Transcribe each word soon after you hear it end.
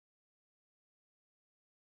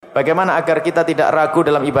Bagaimana agar kita tidak ragu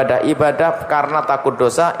dalam ibadah? Ibadah karena takut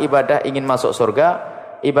dosa, ibadah ingin masuk surga,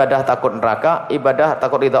 ibadah takut neraka, ibadah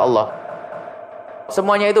takut ridha Allah.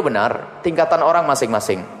 Semuanya itu benar, tingkatan orang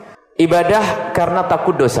masing-masing. Ibadah karena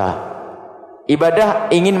takut dosa,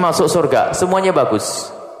 ibadah ingin masuk surga, semuanya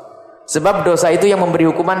bagus. Sebab dosa itu yang memberi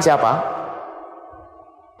hukuman siapa?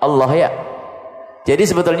 Allah ya. Jadi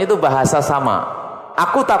sebetulnya itu bahasa sama.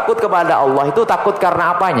 Aku takut kepada Allah itu takut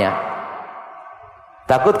karena apanya?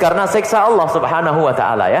 Takut karena siksa Allah subhanahu wa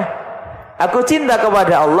ta'ala ya. Aku cinta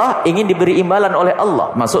kepada Allah, ingin diberi imbalan oleh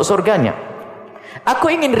Allah, masuk surganya.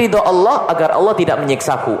 Aku ingin ridho Allah agar Allah tidak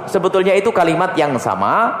menyiksaku. Sebetulnya itu kalimat yang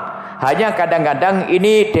sama, hanya kadang-kadang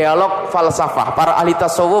ini dialog falsafah. Para ahli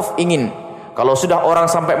tasawuf ingin, kalau sudah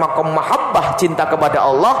orang sampai maqam mahabbah, cinta kepada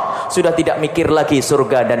Allah, sudah tidak mikir lagi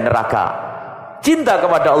surga dan neraka. Cinta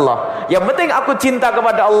kepada Allah. Yang penting aku cinta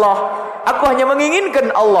kepada Allah. Aku hanya menginginkan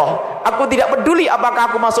Allah. Aku tidak peduli apakah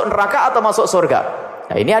aku masuk neraka atau masuk surga.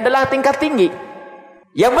 Nah, ini adalah tingkat tinggi.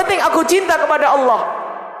 Yang penting aku cinta kepada Allah.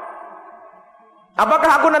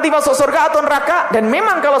 Apakah aku nanti masuk surga atau neraka? Dan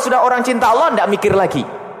memang kalau sudah orang cinta Allah, tidak mikir lagi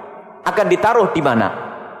akan ditaruh di mana.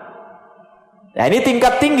 Nah, ini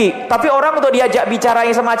tingkat tinggi. Tapi orang untuk diajak bicara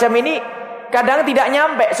yang semacam ini kadang tidak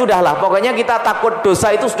nyampe. Sudahlah, pokoknya kita takut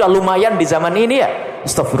dosa itu sudah lumayan di zaman ini ya.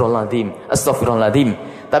 Astagfirullahaladzim, astagfirullahaladzim.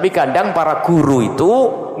 Tapi kadang para guru itu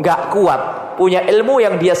nggak kuat, punya ilmu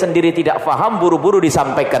yang dia sendiri tidak faham, buru-buru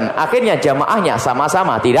disampaikan. Akhirnya jamaahnya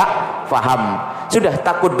sama-sama tidak faham. Sudah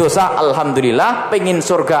takut dosa, alhamdulillah. Pengen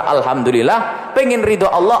surga, alhamdulillah. Pengen ridho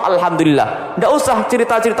Allah, alhamdulillah. Nggak usah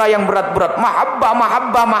cerita-cerita yang berat-berat. Mahabbah,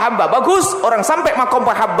 mahabbah, mahabbah. Bagus, orang sampai makom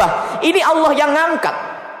mahabbah. Ini Allah yang ngangkat.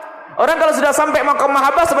 Orang kalau sudah sampai makom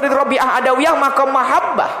mahabbah seperti Rabi'ah Adawiyah, makom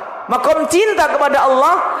mahabbah, makom cinta kepada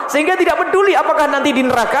Allah, sehingga tidak peduli apakah nanti di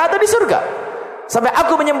neraka atau di surga. Sampai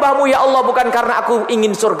aku menyembahmu ya Allah bukan karena aku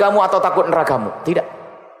ingin surgamu atau takut nerakamu, tidak.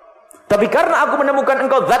 Tapi karena aku menemukan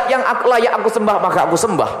engkau zat yang layak aku sembah, maka aku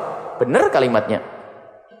sembah. Benar kalimatnya.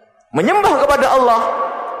 Menyembah kepada Allah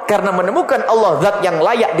karena menemukan Allah zat yang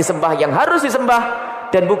layak disembah, yang harus disembah,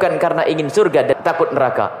 dan bukan karena ingin surga dan takut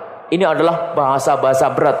neraka. Ini adalah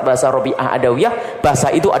bahasa-bahasa berat, bahasa Rabi'ah Adawiyah. Bahasa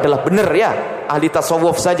itu adalah benar ya. Ahli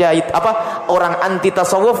tasawuf saja, orang anti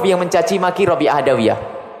tasawuf yang mencaci maki Rabi'ah Adawiyah.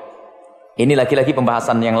 Ini lagi-lagi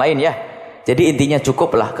pembahasan yang lain ya. Jadi intinya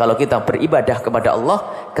cukuplah kalau kita beribadah kepada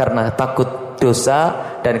Allah karena takut dosa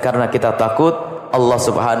dan karena kita takut Allah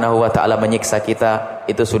subhanahu wa ta'ala menyiksa kita.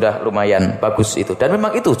 Itu sudah lumayan bagus itu. Dan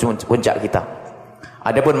memang itu puncak kita.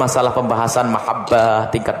 Adapun masalah pembahasan mahabbah,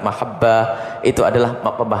 tingkat mahabbah, itu adalah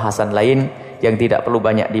pembahasan lain yang tidak perlu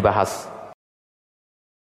banyak dibahas.